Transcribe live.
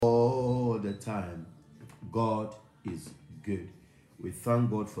time, God is good. We thank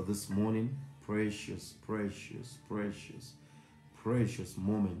God for this morning. Precious, precious, precious, precious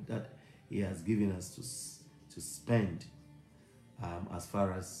moment that He has given us to spend as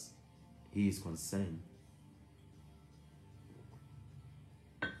far as He is concerned.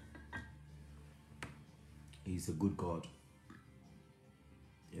 He is a good God,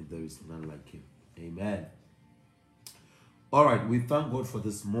 and there is none like Him. Amen. All right, we thank God for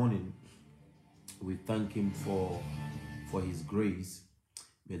this morning. We thank Him for His grace.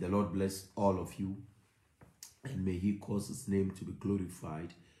 May the Lord bless all of you, and may He cause His name to be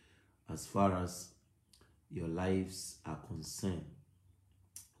glorified as far as your lives are concerned.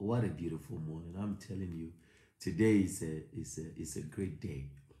 What a beautiful morning. I'm telling you, today is a great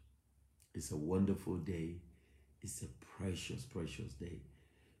day. It's a wonderful day. It's a precious, precious day,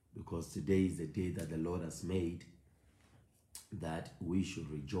 because today is the day that the Lord has made, that we should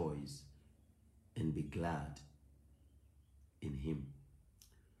rejoice and be glad in Him.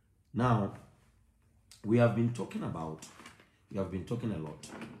 Now, we have been talking a lot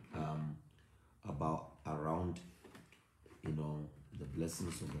about around, the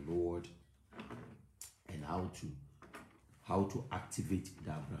blessings of the Lord, and how to activate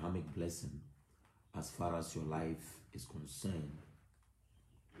the Abrahamic blessing as far as your life is concerned,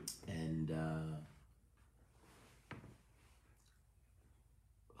 and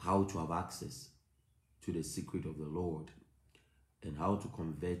how to have access to the secret of the Lord, and how to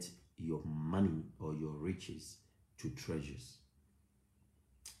convert your money or your riches to treasures.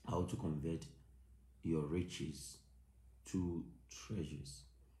 How to convert your riches to treasures.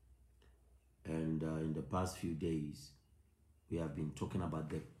 And in the past few days, we have been talking about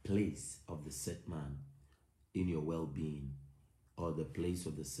the place of the set man in your well-being, or the place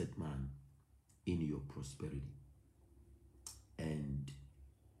of the set man in your prosperity. And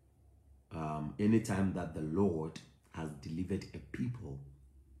anytime that the Lord has delivered a people,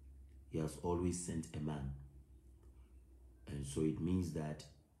 He has always sent a man. And so it means that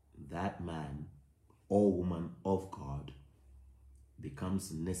that man or woman of God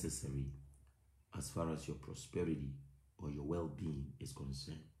becomes necessary as far as your prosperity or your well-being is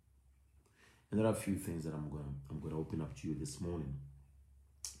concerned. And there are a few things that I'm going to open up to you this morning.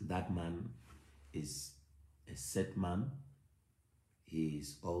 That man is a set man. He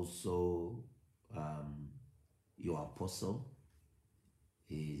is also your apostle.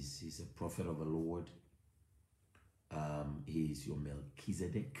 He's a prophet of the Lord. He is your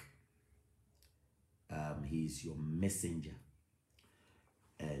Melchizedek. He is your messenger.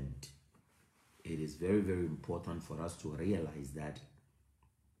 And it is very, very important for us to realize that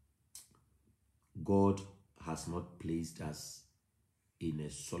God has not placed us in a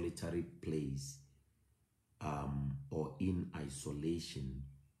solitary place or in isolation.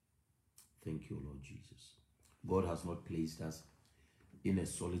 Thank you, Lord Jesus. God has not placed us in a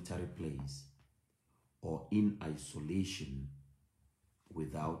solitary place or in isolation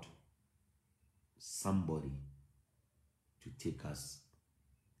without somebody to take us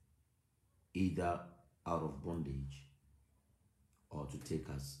either out of bondage or to take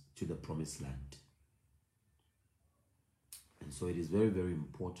us to the promised land. And so it is very, very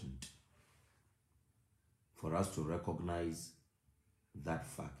important for us to recognize that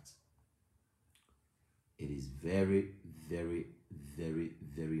fact. It is very, very, very,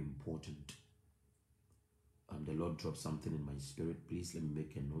 very important. And the Lord dropped something in my spirit. Please let me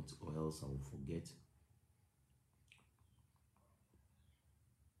make a note, or else I will forget.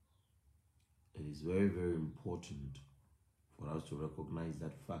 It is very, very important for us to recognize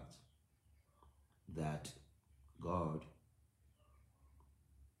that fact, that God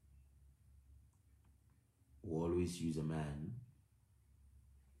will always use a man,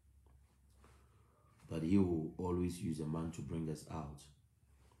 but He will always use a man to bring us out.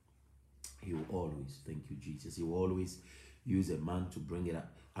 He will always, thank you, Jesus. He will always use a man to bring it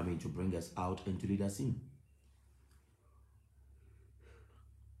up. To bring us out and to lead us in.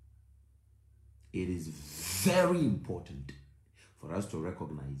 It is very important for us to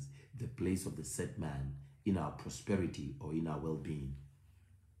recognize the place of the set man in our prosperity or in our well-being.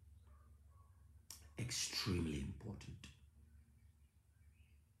 Extremely important.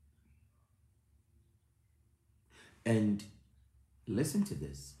 And listen to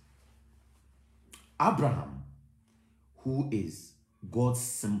this. Abraham, who is God's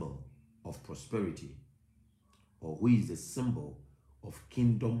symbol of prosperity, or who is the symbol of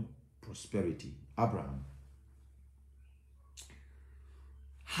kingdom prosperity, Abraham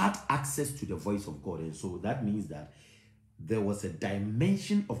had access to the voice of God. And so that means that there was a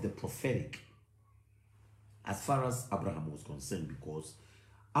dimension of the prophetic as far as Abraham was concerned, because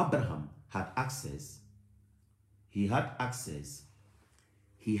Abraham had access, he had access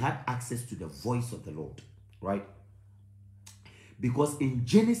to the voice of the Lord, right? Because in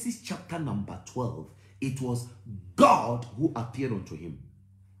Genesis chapter number 12, it was God who appeared unto him.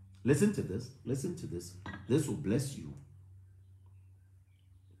 Listen to this. Listen to this. This will bless you.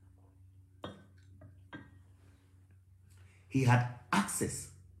 He had access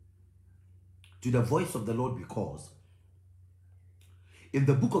to the voice of the Lord because in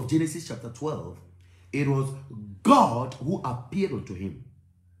the book of Genesis chapter 12, it was God who appeared unto him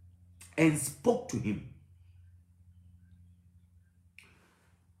and spoke to him.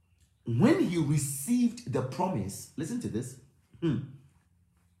 When he received the promise, listen to this.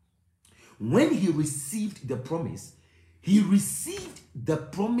 When he received the promise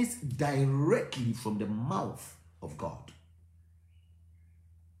directly from the mouth of God.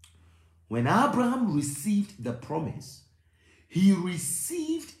 When Abraham received the promise, he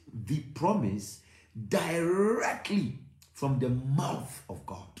received the promise directly from the mouth of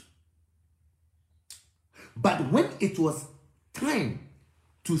God. But when it was time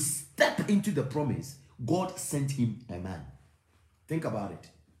to step into the promise, God sent him a man. Think about it.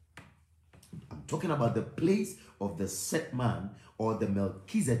 I'm talking about the place of the set man or the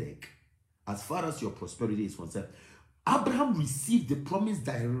Melchizedek as far as your prosperity is concerned. Abraham received the promise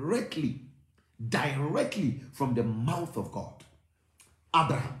directly from the mouth of God.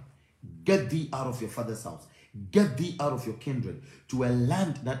 Abraham, get thee out of your father's house. Get thee out of your kindred to a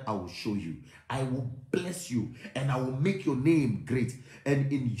land that I will show you. I will bless you and I will make your name great.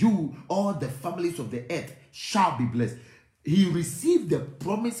 And in you, all the families of the earth shall be blessed. He received the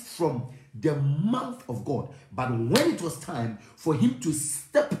promise from the mouth of God. But when it was time for him to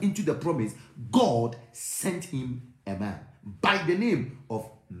step into the promise, God sent him a man by the name of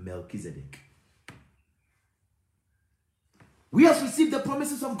Melchizedek. We have received the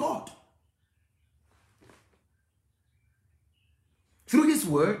promises of God through his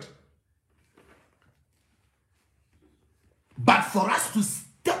word. But for us to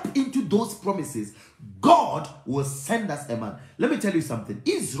step into those promises, God will send us a man. Let me tell you something.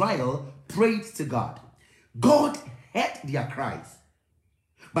 Israel prayed to God. God heard their cries.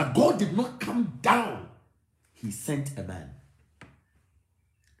 But God did not come down. He sent a man.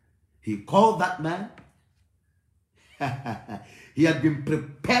 He called that man. He had been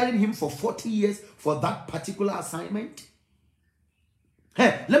preparing him for 40 years for that particular assignment.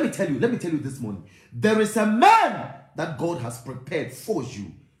 Hey, let me tell you this morning. There is a man that God has prepared for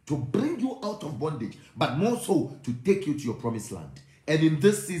you to bring you out of bondage, but more so to take you to your promised land. And in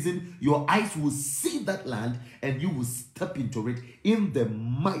this season, your eyes will see that land and you will step into it in the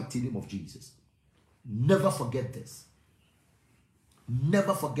mighty name of Jesus. Never forget this.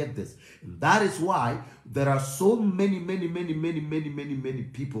 Never forget this. And that is why there are so many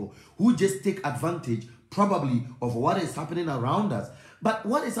people who just take advantage probably of what is happening around us. But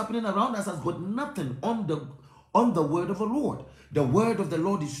what is happening around us has got nothing on the word of the Lord. The word of the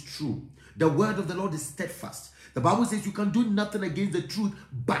Lord is true. The word of the Lord is steadfast. The Bible says you can do nothing against the truth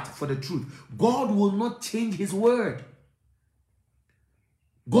but for the truth. God will not change his word.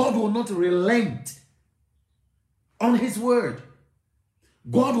 God will not relent on his word.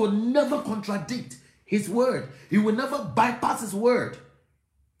 God will never contradict his word. He will never bypass his word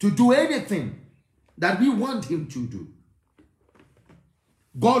to do anything that we want him to do.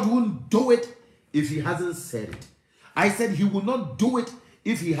 God won't do it if he hasn't said it. I said he will not do it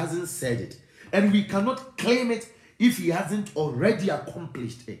if he hasn't said it. And we cannot claim it if he hasn't already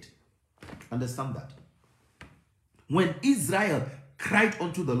accomplished it. Understand that. When Israel cried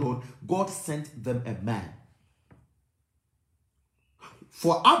unto the Lord, God sent them a man.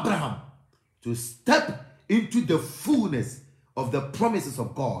 For Abraham to step into the fullness of the promises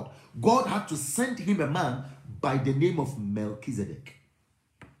of God, God had to send him a man by the name of Melchizedek.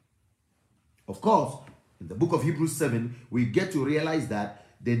 Of course, in the book of Hebrews 7, we get to realize that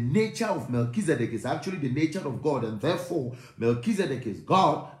the nature of Melchizedek is actually the nature of God, and therefore Melchizedek is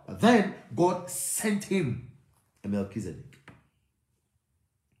God. But then God sent him a Melchizedek.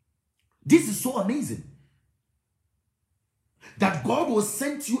 This is so amazing that God will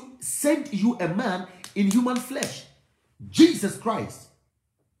send you a man in human flesh. Jesus Christ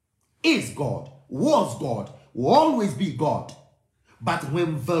is God, was God, will always be God. But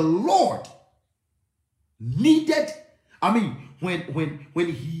when the Lord needed,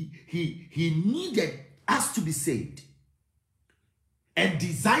 when he needed us to be saved and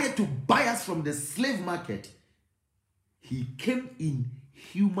desired to buy us from the slave market, he came in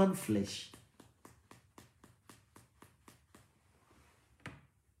human flesh.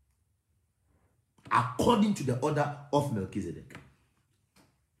 According to the order of Melchizedek.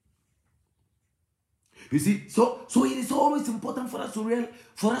 You see, so it is always important for us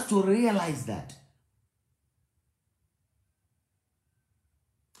to realize that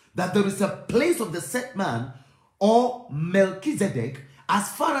there is a place of the set man or Melchizedek as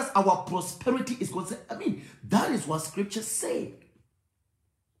far as our prosperity is concerned. I mean, that is what scriptures say.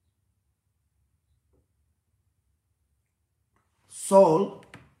 Saul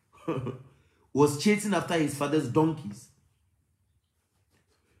was chasing after his father's donkeys.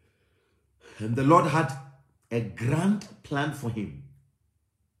 And the Lord had a grand plan for him.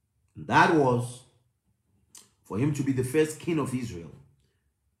 And that was for him to be the first king of Israel.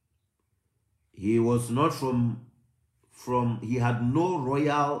 He was not he had no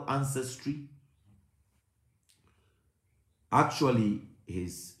royal ancestry. Actually,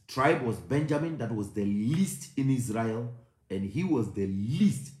 his tribe was Benjamin, that was the least in Israel, and he was the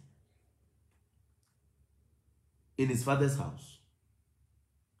least in his father's house.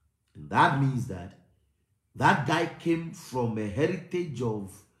 And that means that guy came from a heritage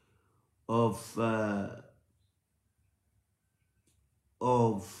of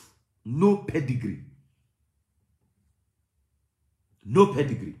no pedigree. No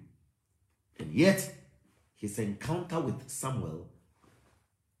pedigree. And yet, his encounter with Samuel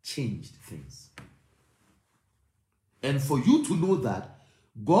changed things. And for you to know that,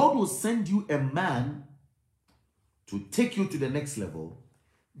 God will send you a man to take you to the next level.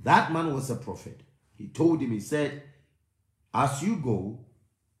 That man was a prophet. He told him, he said, as you go,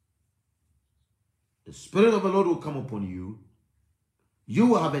 the Spirit of the Lord will come upon you. You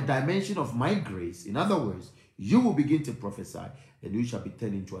will have a dimension of my grace. In other words, you will begin to prophesy, and you shall be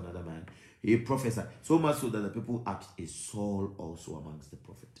turned into another man. He prophesied so much so that the people asked, is Saul also amongst the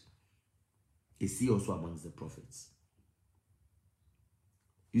prophets? Is he also amongst the prophets?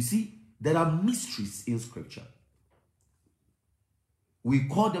 You see, there are mysteries in scripture. We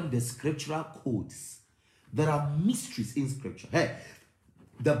call them the scriptural codes. There are mysteries in scripture. Hey,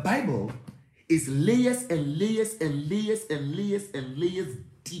 the Bible is layers and layers and layers and layers and layers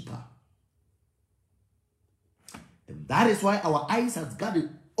deeper. And that is why our eyes have got to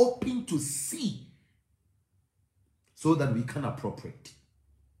open to see so that we can appropriate.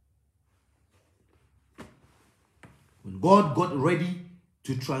 When God got ready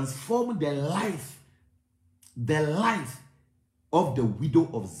to transform the life of the widow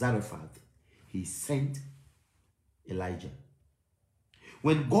of Zarephath, he sent Elijah.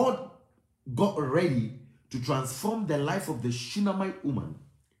 When God got ready to transform the life of the Shunammite woman,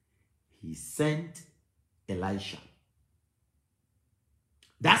 he sent Elisha.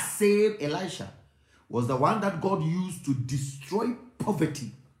 That same Elisha was the one that God used to destroy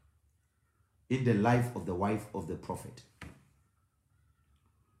poverty in the life of the wife of the prophet.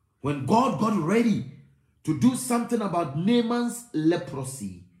 When God got ready to do something about Naaman's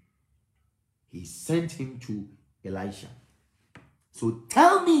leprosy, he sent him to Elisha. So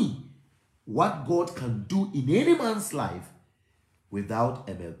tell me what God can do in any man's life without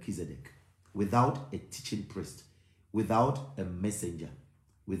a Melchizedek, without a teaching priest, without a messenger,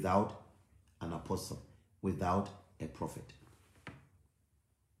 without an apostle, without a prophet.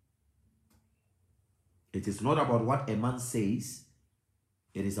 It is not about what a man says,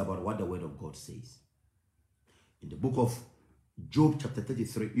 it is about what the word of God says. In the book of Job chapter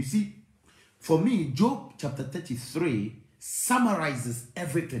 33, you see, for me, Job chapter 33 summarizes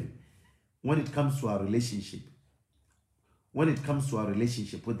everything when it comes to our relationship. When it comes to our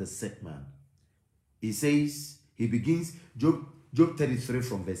relationship with the sick man. He says, he begins, Job 33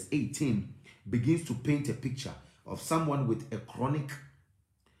 from verse 18, begins to paint a picture of someone with a chronic,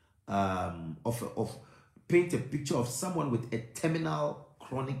 paint a picture of someone with a terminal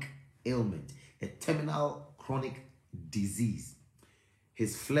chronic ailment, a terminal chronic disease.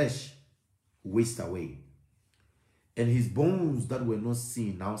 His flesh wastes away, and his bones that were not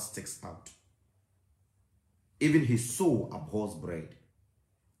seen now sticks out. Even his soul abhors bread.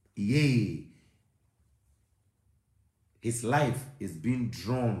 Yea, his life is being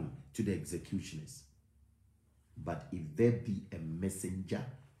drawn to the executioners. But if there be a messenger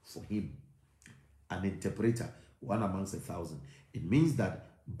for him, an interpreter, one amongst 1,000, it means that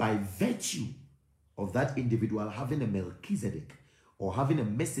by virtue of that individual having a Melchizedek or having a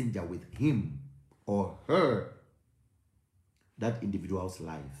messenger with him or her, that individual's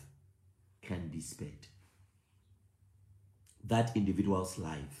life can be spared. That individual's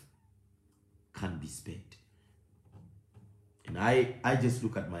life can be spared. And I just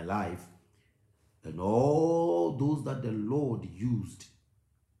look at my life and all those that the Lord used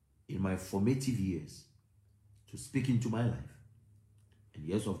in my formative years to speak into my life. And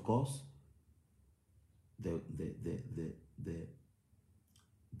yes, of course, the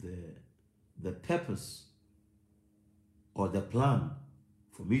the purpose or the plan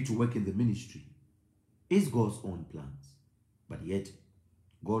for me to work in the ministry is God's own plans. But yet,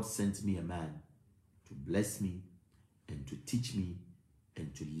 God sent me a man to bless me and to teach me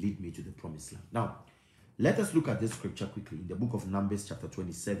and to lead me to the promised land. Now, let us look at this scripture quickly in the book of Numbers chapter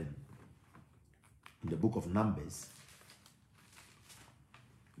 27. In the book of Numbers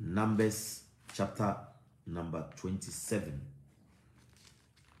chapter number 27.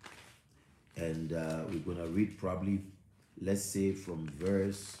 And we're going to read probably, let's say, from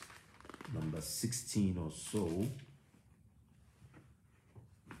verse number 16 or so.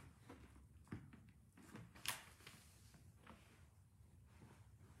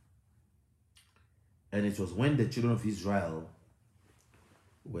 And it was when the children of Israel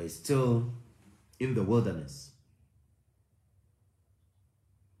were still in the wilderness.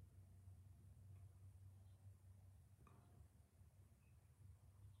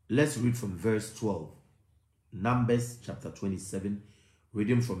 Let's read from verse 12. Numbers chapter 27,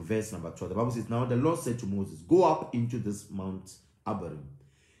 reading from verse number 12. The Bible says, now the Lord said to Moses, go up into this Mount Abarim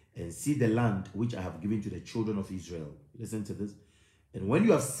and see the land which I have given to the children of Israel. Listen to this. And when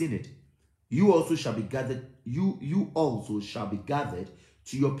you have seen it, you also shall be gathered, you also shall be gathered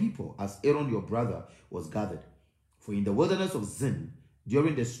to your people, as Aaron your brother was gathered. For in the wilderness of Zin,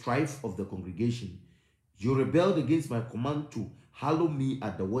 during the strife of the congregation, you rebelled against my command to hallow me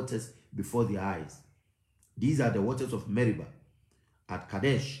at the waters before their eyes. These are the waters of Meribah, at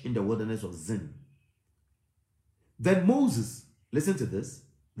Kadesh, in the wilderness of Zin. Then Moses, listen to this.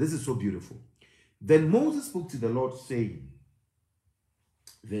 This is so beautiful. Then Moses spoke to the Lord, saying,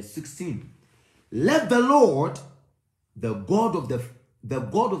 verse 16, let the Lord, the God of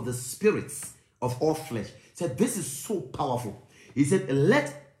the spirits of all flesh, said, this is so powerful. He said,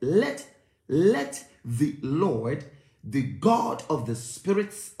 let the Lord, the God of the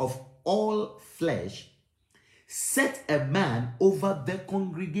spirits of all flesh, set a man over the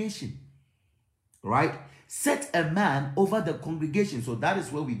congregation. Right? Set a man over the congregation. So that is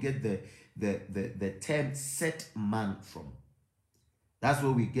where we get the term set man from. That's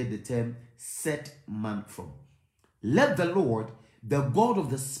where we get the term set man from. Let the Lord, the God of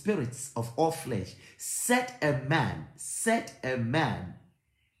the spirits of all flesh, set a man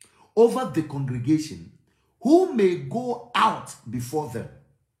over the congregation who may go out before them.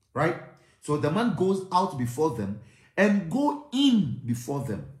 Right? So the man goes out before them and go in before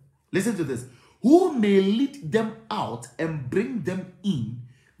them. Listen to this. Who may lead them out and bring them in,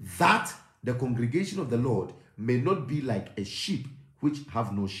 that the congregation of the Lord may not be like a sheep which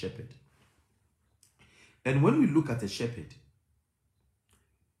have no shepherd. And when we look at a shepherd,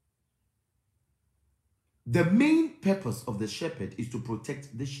 the main purpose of the shepherd is to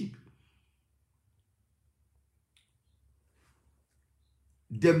protect the sheep.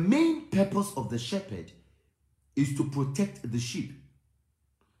 The main purpose of the shepherd is to protect the sheep.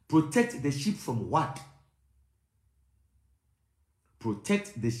 Protect the sheep from what?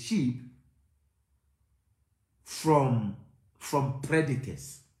 Protect the sheep from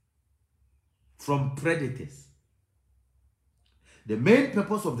predators. From predators. The main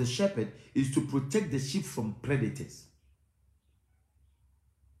purpose of the shepherd is to protect the sheep from predators.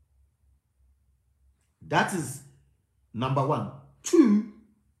 That is number one. Two,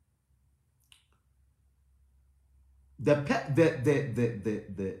 the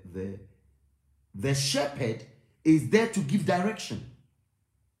shepherd is there to give direction.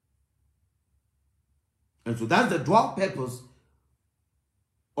 And so that's the dual purpose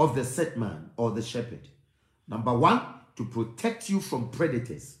of the set man or the shepherd. Number one, to protect you from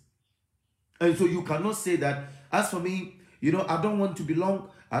predators. And so you cannot say that, as for me, you know, I don't want to belong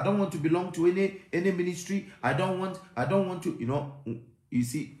to any ministry. I don't want to, you know, you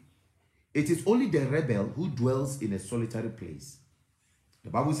see, it is only the rebel who dwells in a solitary place. The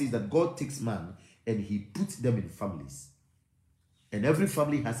Bible says that God takes man and he puts them in families. And every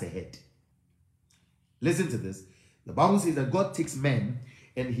family has a head. Listen to this. The Bible says that God takes men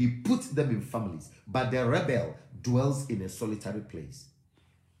and he puts them in families. But the rebel dwells in a solitary place.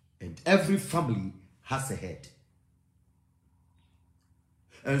 And every family has a head.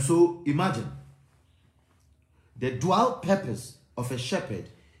 And so imagine, the dual purpose of a shepherd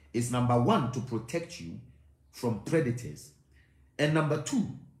is number one, to protect you from predators. And number two,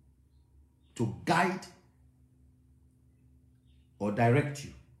 to guide or direct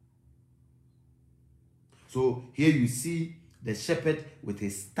you. So here you see the shepherd with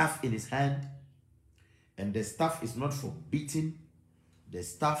his staff in his hand. And the staff is not for beating. The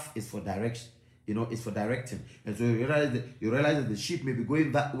staff is for direction. You know, it's for directing. And so you realize that the sheep may be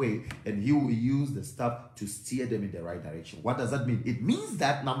going that way, and he will use the staff to steer them in the right direction. What does that mean? It means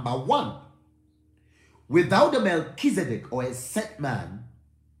that, number one, Without a Melchizedek or a set man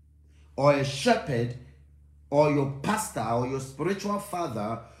or a shepherd or your pastor or your spiritual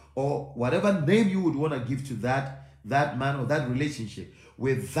father or whatever name you would want to give to that man or that relationship,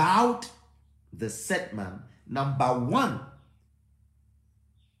 without the set man, number one,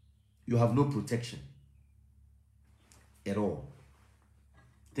 you have no protection at all.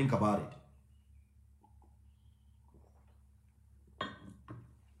 Think about it.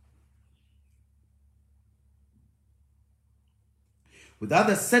 Without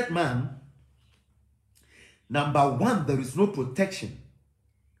the set man, number one, there is no protection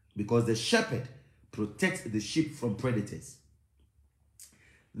because the shepherd protects the sheep from predators.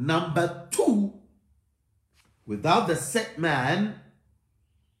 Number two, without the set man,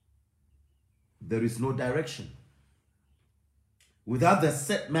 there is no direction. Without the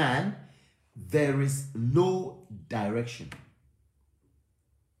set man, there is no direction.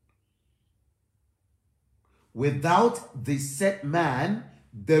 Without the set man,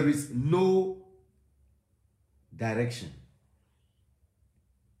 there is no direction.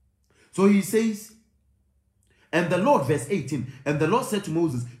 So he says, and the Lord, verse 18, and the Lord said to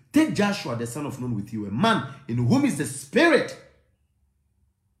Moses, take Joshua the son of Nun with you, a man in whom is the Spirit.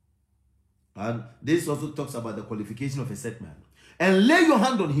 And this also talks about the qualification of a set man. And lay your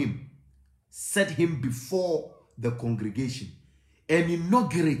hand on him, set him before the congregation, and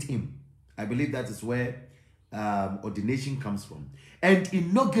inaugurate him. I believe that is where ordination comes from. And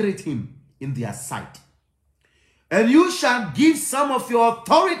inaugurate him in their sight. And you shall give some of your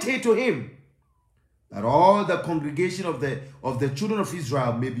authority to him, that all the congregation of the children of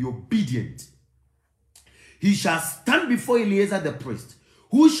Israel may be obedient. He shall stand before Eleazar the priest,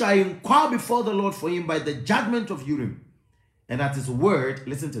 who shall inquire before the Lord for him by the judgment of Urim. And at his word,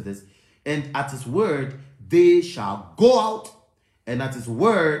 listen to this, and at his word they shall go out, and at his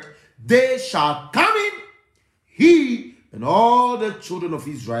word they shall come in, he and all the children of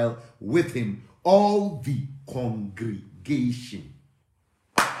Israel with him, all the congregation.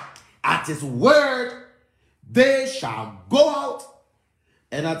 At his word they shall go out,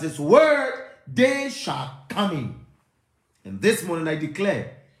 and at his word they shall come in. And this morning I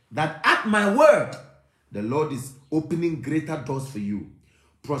declare that at my word, the Lord is opening greater doors for you.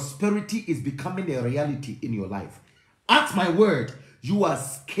 Prosperity is becoming a reality in your life. At my word, you are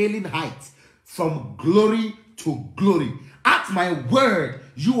scaling heights from glory to glory. At my word,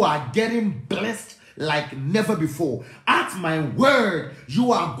 you are getting blessed like never before. At my word,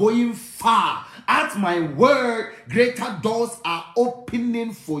 you are going far. At my word, greater doors are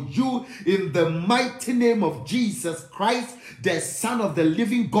opening for you in the mighty name of Jesus Christ, the Son of the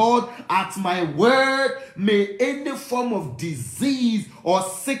living God. At my word, may any form of disease or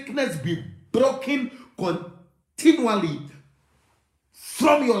sickness be broken continually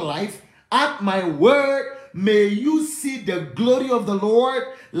from your life. At my word, may you see the glory of the Lord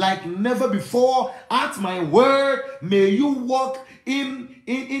like never before. At my word, may you walk in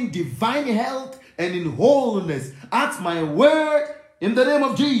divine health and in wholeness. At my word, in the name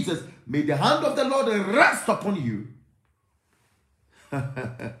of Jesus, may the hand of the Lord rest upon you.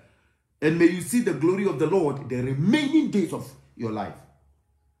 And may you see the glory of the Lord the remaining days of your life.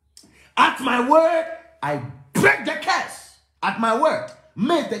 At my word, I break the curse. At my word,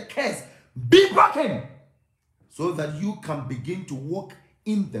 may the curse be broken, so that you can begin to walk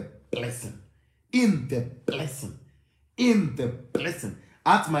in the blessing. In the blessing. In the blessing.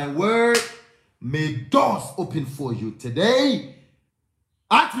 At my word, may doors open for you today.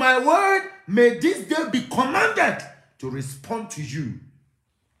 At my word, may this day be commanded to respond to you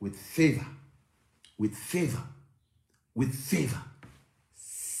with favor. With favor. With favor.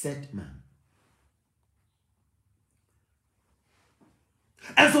 Set man.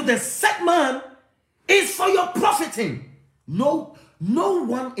 And so the set man is for your profiting. No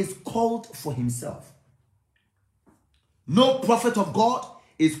one is called for himself. No prophet of God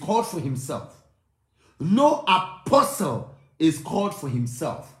is called for himself. No apostle is called for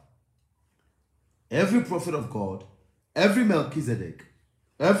himself. Every prophet of God, every Melchizedek,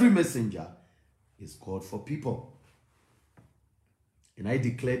 every messenger is called for people. And I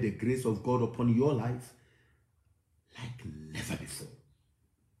declare the grace of God upon your life like never before.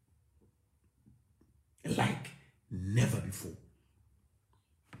 Like never before.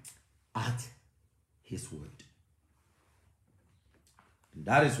 At his word. And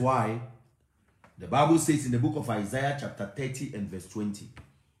that is why the Bible says in the book of Isaiah chapter 30 and verse 20.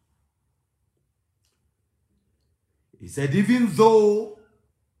 He said, even though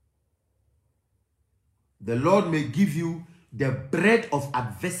the Lord may give you the bread of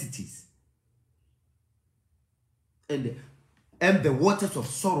adversities and the waters of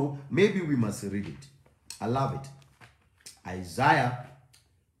sorrow, maybe we must read it. I love it. Isaiah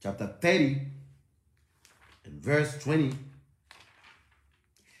chapter 30 and verse 20.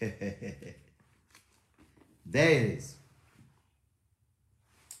 There it is.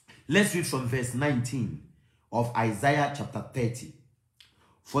 Let's read from verse 19 of Isaiah chapter 30.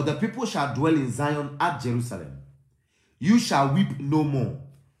 For the people shall dwell in Zion at Jerusalem. You shall weep no more.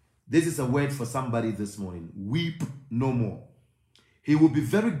 This is a word for somebody this morning. Weep no more. He will be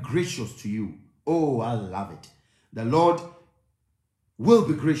very gracious to you. Oh, I love it. The Lord will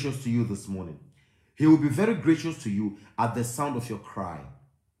be gracious to you this morning. He will be very gracious to you at the sound of your cry.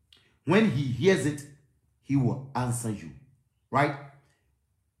 When he hears it, he will answer you. Right?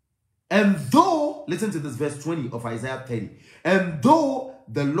 And though, listen to this verse 20 of Isaiah 30. And though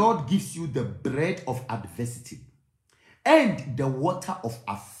the Lord gives you the bread of adversity and the water of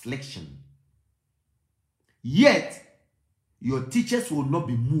affliction, yet your teachers will not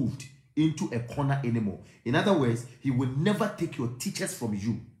be moved into a corner anymore. In other words, he will never take your teachers from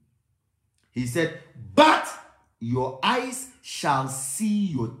you. He said, but your eyes shall see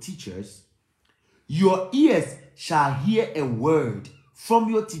your teachers, your ears shall hear a word from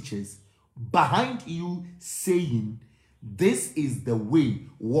your teachers behind you saying, this is the way,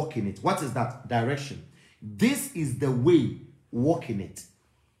 walk in it. What is that? Direction. This is the way, walk in it.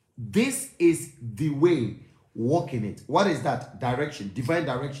 This is the way, walk in it. What is that? Direction, divine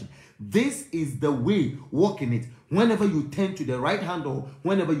direction. This is the way, walk in it. Whenever you turn to the right hand or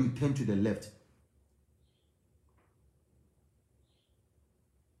whenever you turn to the left.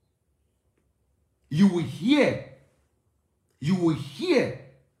 You will hear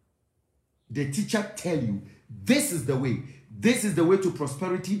the teacher tell you, this is the way. This is the way to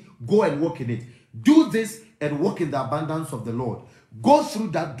prosperity. Go and walk in it. Do this and walk in the abundance of the Lord. Go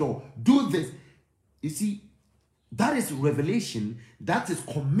through that door. Do this. You see, that is revelation that is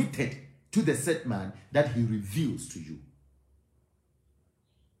committed to the set man that he reveals to you.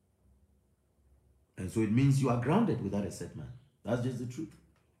 And so it means you are grounded without a set man. That's just the truth.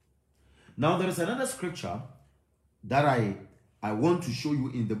 Now there is another scripture that I want to show you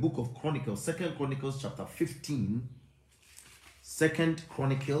in the book of Chronicles, 2 Chronicles chapter 15. 2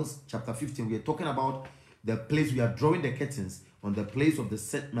 Chronicles chapter 15. We are talking about the place, we are drawing the curtains on the place of the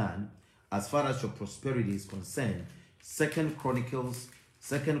set man as far as your prosperity is concerned. 2 Chronicles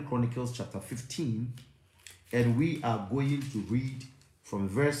chapter 15. And we are going to read from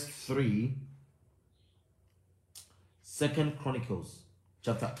verse 3. 2 Chronicles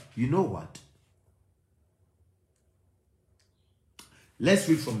chapter, you know what? Let's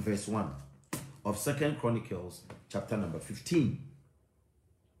read from verse 1 of 2 Chronicles chapter number 15.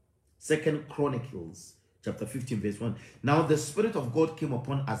 2 Chronicles chapter 15 verse 1. Now the Spirit of God came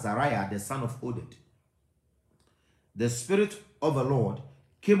upon Azariah, the son of Oded. The Spirit of the Lord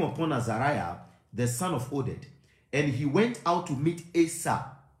came upon Azariah, the son of Oded, and he went out to meet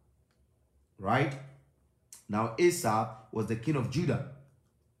Asa. Right? Now Asa was the king of Judah,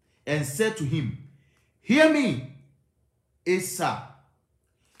 and said to him, hear me, Asa,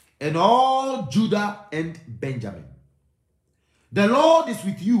 and all Judah and Benjamin. The Lord is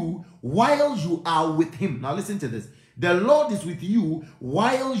with you while you are with him. Now listen to this. The Lord is with you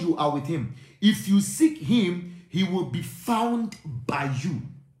while you are with him. If you seek him, he will be found by you.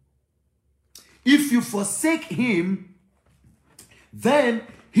 If you forsake him, then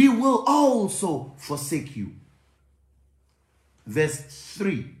he will also forsake you. Verse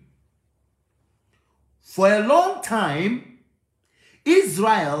 3. For a long time,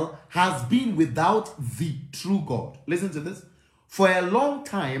 Israel has been without the true God. Listen to this. For a long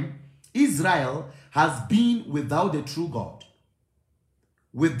time, Israel has been without the true God.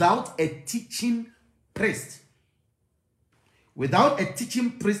 Without a teaching priest. Without a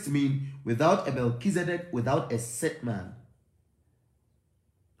teaching priest means without a Melchizedek, without a set man.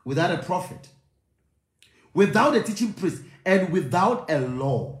 Without a prophet. Without a teaching priest and without a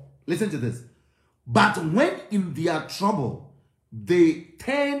law. Listen to this. But when in their trouble, they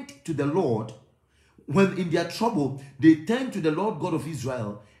turned to the Lord. When in their trouble, they turned to the Lord God of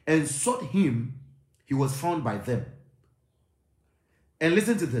Israel and sought him, he was found by them. And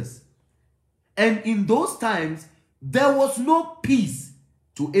listen to this. And in those times, there was no peace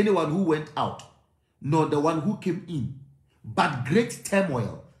to anyone who went out, nor the one who came in. But great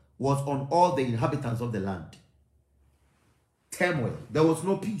turmoil was on all the inhabitants of the land. Turmoil. There was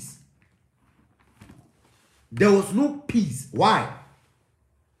no peace. There was no peace. Why?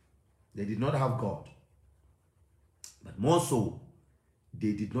 They did not have God. But more so,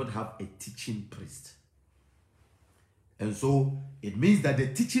 they did not have a teaching priest. And so, it means that the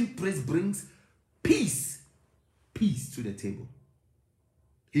teaching priest brings peace. Peace to the table.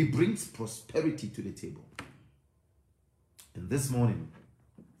 He brings prosperity to the table. And this morning,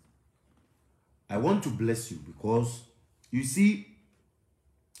 I want to bless you because, you see,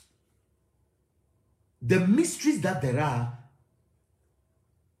 the mysteries that there are,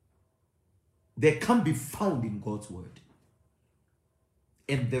 they can be found in God's word.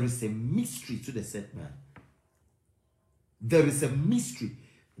 And there is a mystery to the set man. There is a mystery.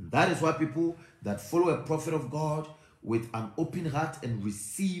 And that is why people that follow a prophet of God with an open heart and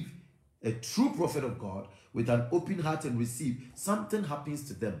receive a true prophet of God with an open heart and receive, something happens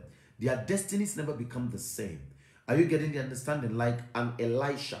to them. Their destinies never become the same. Are you getting the understanding? Like an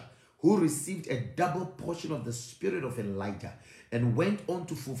Elisha who received a double portion of the spirit of Elijah and went on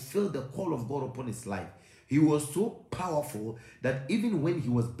to fulfill the call of God upon his life. He was so powerful that even when he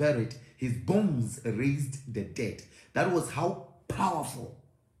was buried, his bones raised the dead. That was how powerful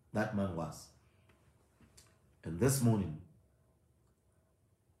that man was. And this morning,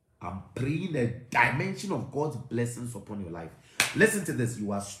 I'm praying a dimension of God's blessings upon your life. Listen to this.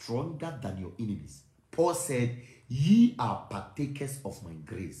 You are stronger than your enemies. Paul said, ye are partakers of my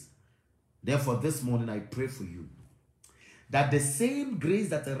grace. Therefore, this morning I pray for you that the same grace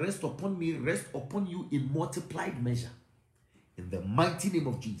that rests upon me rest upon you in multiplied measure. In the mighty name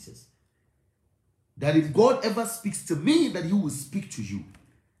of Jesus. That if God ever speaks to me, that he will speak to you.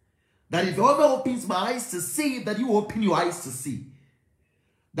 That if he ever opens my eyes to see, that you open your eyes to see.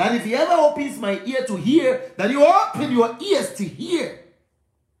 That if he ever opens my ear to hear, that you open your ears to hear.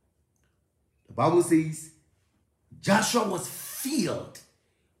 The Bible says, Joshua was filled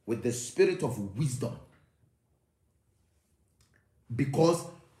with the spirit of wisdom. Because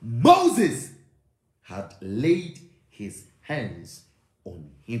Moses had laid his hands on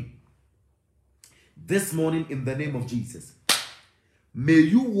him. This morning, in the name of Jesus, may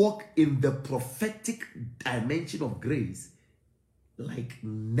you walk in the prophetic dimension of grace like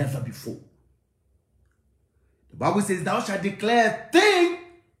never before. The Bible says, thou shalt declare a thing,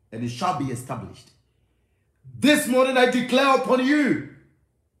 and it shall be established. This morning I declare upon you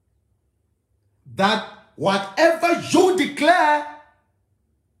that whatever you declare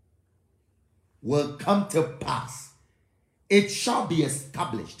will come to pass. It shall be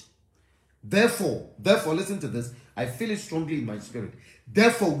established. Therefore, listen to this. I feel it strongly in my spirit.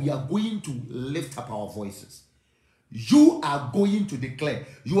 Therefore, we are going to lift up our voices. You are going to declare.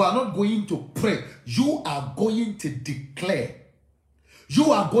 You are not going to pray. You are going to declare.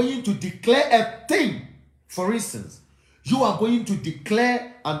 You are going to declare a thing. For instance, you are going to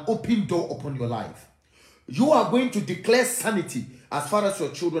declare an open door upon your life. You are going to declare sanity as far as your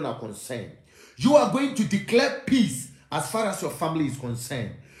children are concerned. You are going to declare peace as far as your family is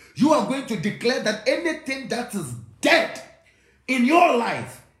concerned. You are going to declare that anything that is dead in your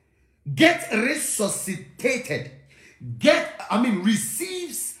life gets resuscitated.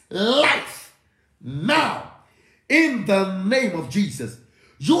 Receives life now in the name of Jesus.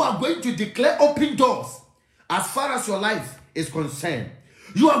 You are going to declare open doors as far as your life is concerned.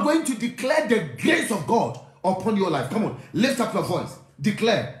 You are going to declare the grace of God upon your life. Come on, lift up your voice.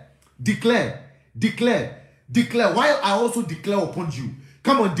 Declare, declare, declare, declare. While I also declare upon you.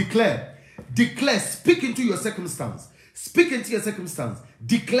 Come on, declare, declare. Speak into your circumstance. Speak into your circumstance.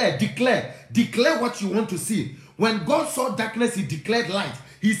 Declare, declare, declare what you want to see. When God saw darkness, he declared light.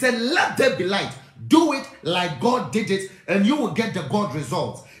 He said, let there be light. Do it like God did it, and you will get the God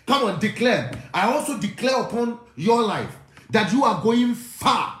results. Come on, declare. I also declare upon your life that you are going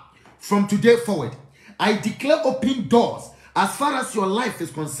far from today forward. I declare open doors as far as your life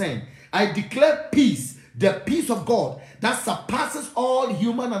is concerned. I declare peace, the peace of God that surpasses all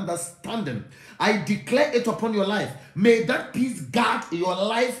human understanding. I declare it upon your life. May that peace guard your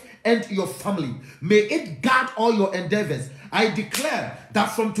life and your family. May it guard all your endeavors. I declare that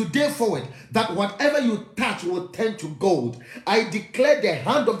from today forward, that whatever you touch will turn to gold. I declare the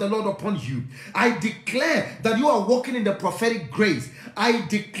hand of the Lord upon you. I declare that you are walking in the prophetic grace. I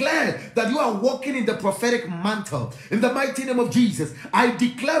declare that you are walking in the prophetic mantle. In the mighty name of Jesus, I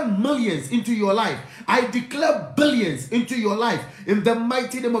declare millions into your life. I declare billions into your life. In the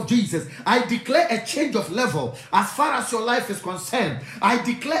mighty name of Jesus, I declare a change of level as far as your life is concerned. I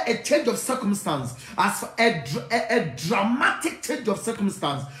declare a change of circumstance, as a dramatic change of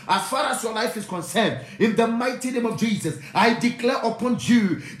circumstance as far as your life is concerned. In the mighty name of Jesus, I declare upon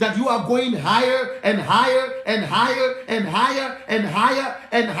you that you are going higher and higher and higher and higher and higher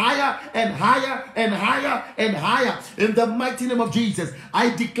and higher and higher and higher and higher. In the mighty name of Jesus,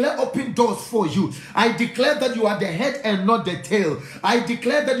 I declare open doors for you. I declare that you are the head and not the tail. I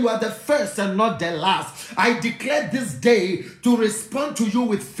declare that you are the first and not the last. I declare this day to respond to you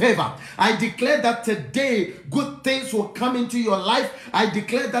with favor. I declare that today good things will come into your life I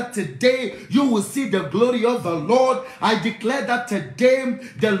declare that today you will see the glory of the Lord. I declare that today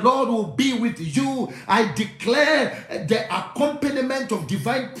the Lord will be with you. I declare the accompaniment of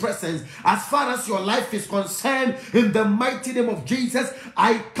divine presence as far as your life is concerned. In the mighty name of Jesus,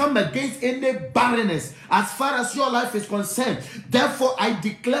 I come against any barrenness as far as your life is concerned. Therefore, I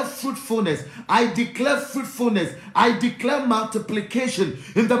declare fruitfulness. I declare fruitfulness. I declare multiplication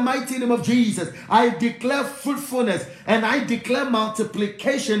in the mighty name of Jesus. I declare fruitfulness and I declare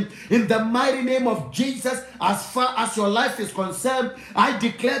multiplication in the mighty name of Jesus. As far as your life is concerned, I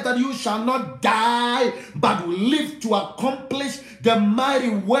declare that you shall not die but will live to accomplish the mighty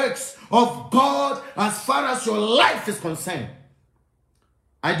works of God as far as your life is concerned.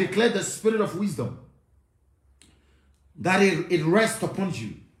 I declare the spirit of wisdom that it rests upon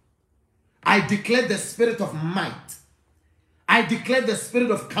you. I declare the spirit of might. I declare the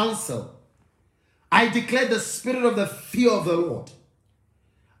spirit of counsel. I declare the spirit of the fear of the Lord.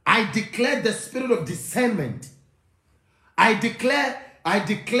 I declare the spirit of discernment. I declare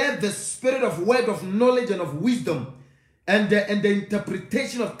the spirit of word of knowledge and of wisdom and the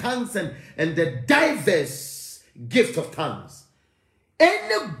interpretation of tongues and the diverse gift of tongues.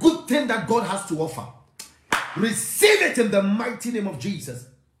 Any good thing that God has to offer, receive it in the mighty name of Jesus.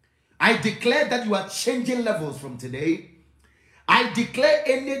 I declare that you are changing levels from today. I declare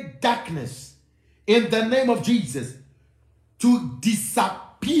any darkness in the name of Jesus to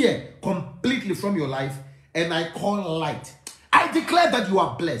disappear completely from your life, and I call light. I declare that you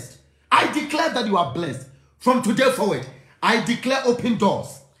are blessed. I declare that you are blessed. From today forward, I declare open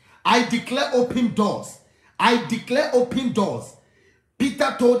doors. I declare open doors. I declare open doors.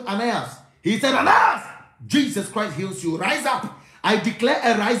 Peter told Ananias, he said, Ananias, Jesus Christ heals you. Rise up. I declare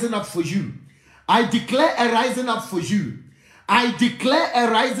a rising up for you. I declare a rising up for you. I declare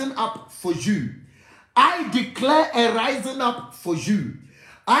a rising up for you. I declare a rising up for you.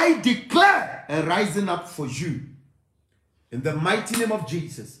 I declare a rising up for you. In the mighty name of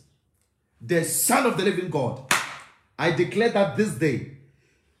Jesus, the Son of the living God, I declare that this day,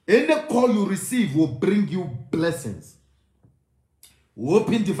 any call you receive will bring you blessings, will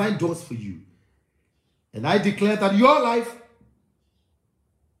open divine doors for you. And I declare that your life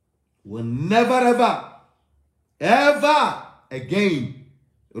will never, ever, ever again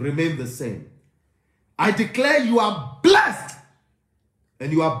remain the same. I declare you are blessed,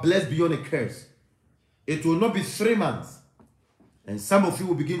 and you are blessed beyond a curse. It will not be 3 months, and some of you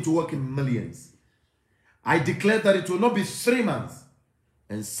will begin to work in millions. I declare that it will not be 3 months,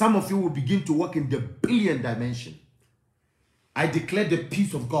 and some of you will begin to work in the billion dimension. I declare the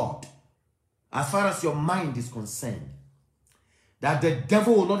peace of God as far as your mind is concerned, that the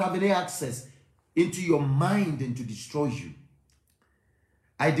devil will not have any access into your mind and to destroy you.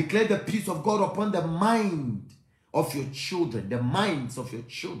 I declare the peace of God upon the mind of your children, the minds of your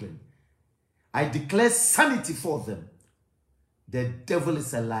children. I declare sanity for them. The devil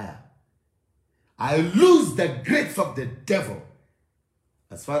is a liar. I lose the grips of the devil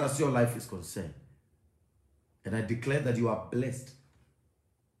as far as your life is concerned. And I declare that you are blessed.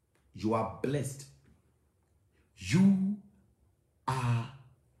 You are blessed. You are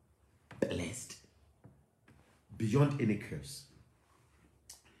blessed beyond any curse.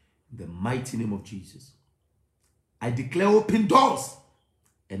 In the mighty name of Jesus, I declare open doors,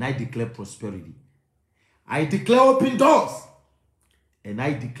 and I declare prosperity. I declare open doors, and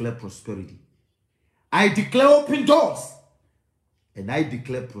I declare prosperity. I declare open doors, and I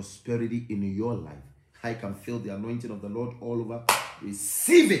declare prosperity in your life. I can feel the anointing of the Lord all over.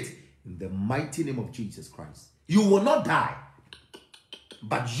 Receive it in the mighty name of Jesus Christ. You will not die,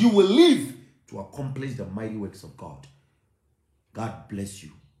 but you will live to accomplish the mighty works of God. God bless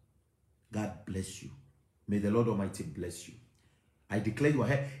you. God bless you. May the Lord Almighty bless you. I declare you are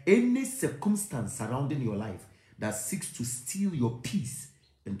here. Any circumstance surrounding your life that seeks to steal your peace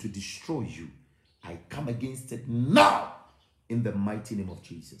and to destroy you, I come against it now in the mighty name of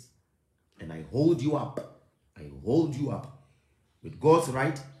Jesus. And I hold you up. I hold you up with God's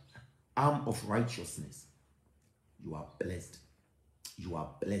right arm of righteousness. You are blessed. You are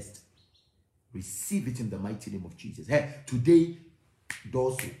blessed. Receive it in the mighty name of Jesus. Hey, today,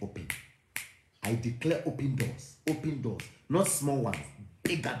 doors will open. I declare open doors. Open doors. Not small ones.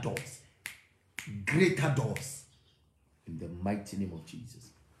 Bigger doors. Greater doors. In the mighty name of Jesus.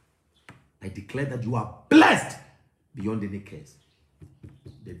 I declare that you are blessed beyond any curse.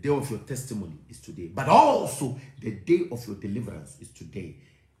 The day of your testimony is today. But also, the day of your deliverance is today.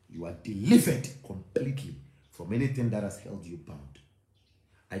 You are delivered completely from anything that has held you bound.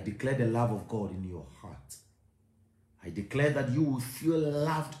 I declare the love of God in your heart. I declare that you will feel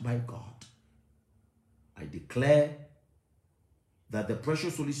loved by God. I declare that the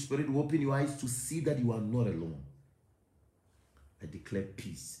precious Holy Spirit will open your eyes to see that you are not alone. I declare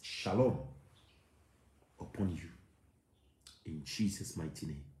peace, shalom, upon you. In Jesus' mighty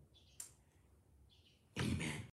name.